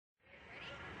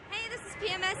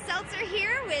PMS Seltzer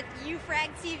here with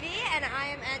UFragTV, and I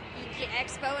am at the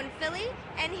Expo in Philly.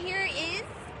 And here is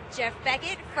Jeff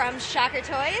Beckett from Shocker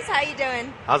Toys. How you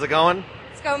doing? How's it going?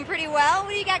 It's going pretty well.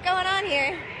 What do you got going on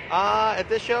here? At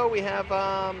this show, we have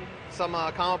some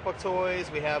comic book toys.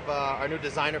 We have our new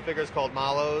designer figures called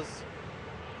Malos.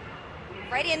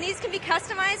 Righty, and these can be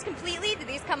customized completely. Do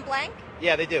these come blank?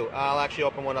 Yeah, they do. I'll actually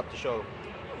open one up to show.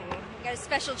 Ooh, got a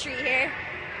special treat here.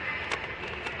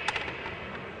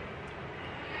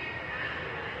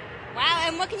 Wow,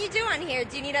 and what can you do on here?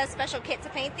 Do you need a special kit to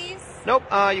paint these? Nope,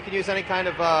 you can use any kind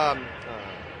of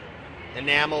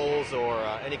enamels or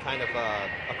any kind of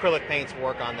acrylic paints to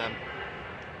work on them.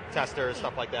 Testers,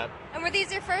 stuff like that. And were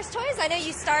these your first toys? I know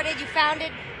you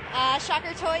founded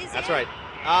Shocker Toys. That's here.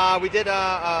 right. We did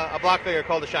a block figure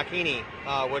called the Shakini,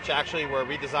 which actually we're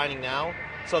redesigning now.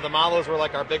 So the Malos were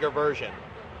like our bigger version.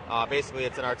 Basically,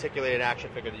 it's an articulated action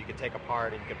figure that you can take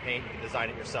apart and you can paint and design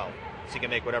it yourself. So you can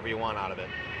make whatever you want out of it.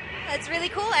 That's really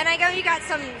cool, and I know you got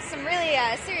some really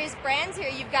serious brands here.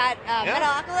 You've got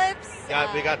Metalocalypse.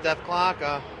 Yeah, we got Death Clock.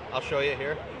 I'll show you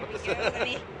here. Let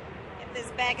me get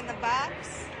this back in the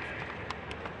box.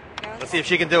 Let's see if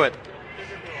she can do it.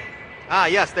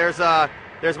 Yes,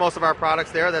 there's most of our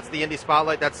products there. That's the Indie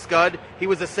Spotlight. That's Scud. He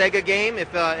was a Sega game.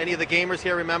 If any of the gamers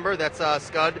here remember, that's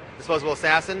Scud, Disposable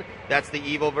Assassin. That's the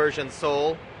evil version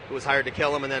Soul, who was hired to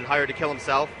kill him and then hired to kill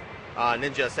himself.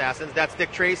 Ninja Assassins. That's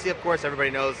Dick Tracy, of course.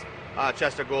 Everybody knows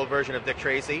Chester Gould version of Dick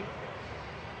Tracy.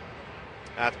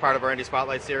 That's part of our Indie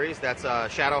Spotlight series. That's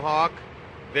Shadowhawk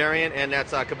variant, and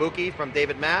that's Kabuki from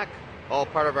David Mack. All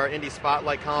part of our Indie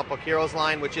Spotlight comic book heroes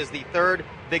line, which is the third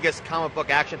biggest comic book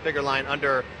action figure line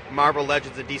under Marvel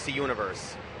Legends and DC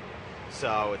Universe.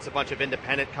 So it's a bunch of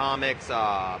independent comics,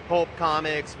 pulp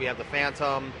comics. We have the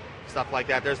Phantom, stuff like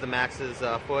that. There's the Max's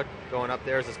foot going up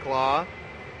there. There's his claw.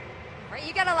 Right,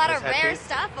 you got a lot of rare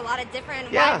stuff, a lot of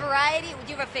different wide variety.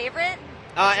 Do you have a favorite?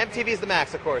 MTV's the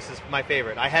Max, of course, is my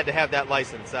favorite. I had to have that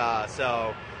license,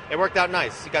 so it worked out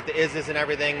nice. You got the Izzes and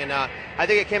everything, and I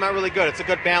think it came out really good. It's a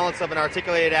good balance of an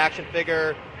articulated action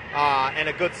figure and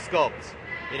a good sculpt.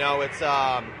 You know, it's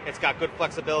got good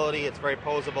flexibility. It's very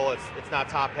posable. It's not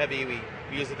top heavy. We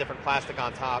use a different plastic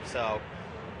on top. So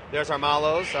there's our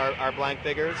Malos, our blank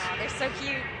figures. Oh, they're so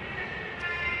cute.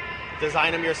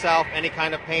 Design them yourself. Any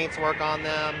kind of paints, work on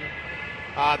them.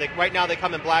 Right now they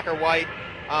come in black or white.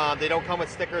 They don't come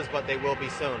with stickers, but they will be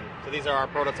soon. So these are our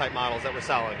prototype models that we're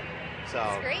selling. So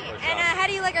that's great. And how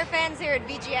do you like our fans here at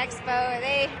VG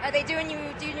Expo? Are they doing you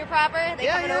proper? Are they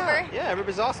coming over? Yeah,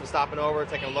 everybody's awesome. Stopping over,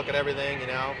 taking a look at everything, you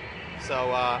know.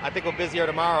 So I think we'll be busier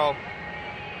tomorrow.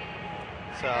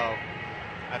 So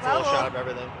that's a little shot of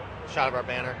everything. Shot of our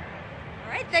banner.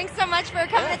 All right, thanks so much for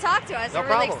coming to talk to us. No We're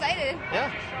problem. really excited.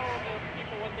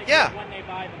 Yeah. When they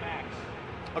buy the Max.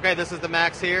 Okay, this is the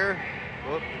Max here.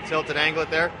 Whoop, tilt and angle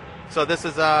it there. So this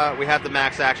is we have the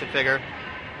Max action figure.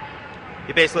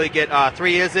 You basically get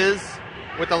 3 Izzes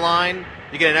with the line.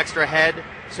 You get an extra head,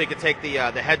 so you can take the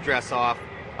headdress off,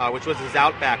 which was his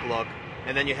Outback look,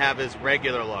 and then you have his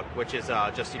regular look, which is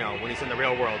just when he's in the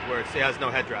real world, where he has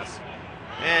no headdress.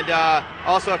 And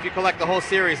also, if you collect the whole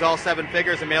series, all 7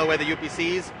 figures, and mail away the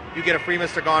UPCs, you get a free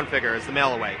Mr. Gone figure as the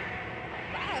mail away.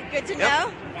 Wow, good to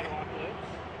know.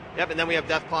 Yep, and then we have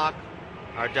Death Clock,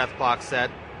 our Death Clock set.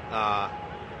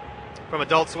 From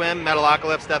Adult Swim,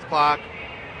 Metalocalypse, Death Clock.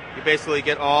 You basically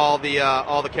get all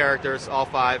the characters, all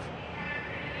 5.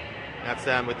 That's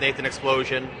them with Nathan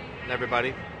Explosion and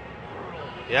everybody.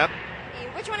 Yep.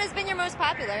 Which one has been your most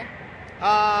popular?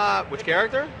 Which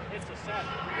character? It's a set.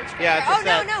 Yeah, it's a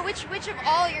set. No. Which of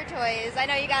all your toys? I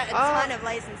know you got a ton of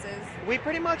licenses. We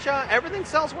pretty much everything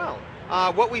sells well.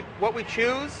 What we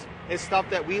choose is stuff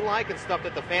that we like and stuff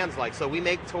that the fans like. So we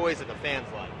make toys that the fans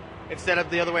like, instead of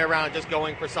the other way around, just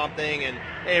going for something and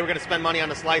hey, we're going to spend money on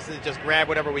this license and just grab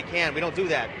whatever we can. We don't do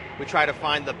that. We try to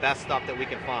find the best stuff that we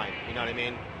can find. You know what I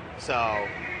mean? So.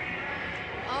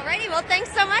 Alrighty, well,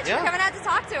 thanks so much for coming out to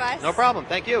talk to us. No problem.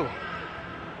 Thank you.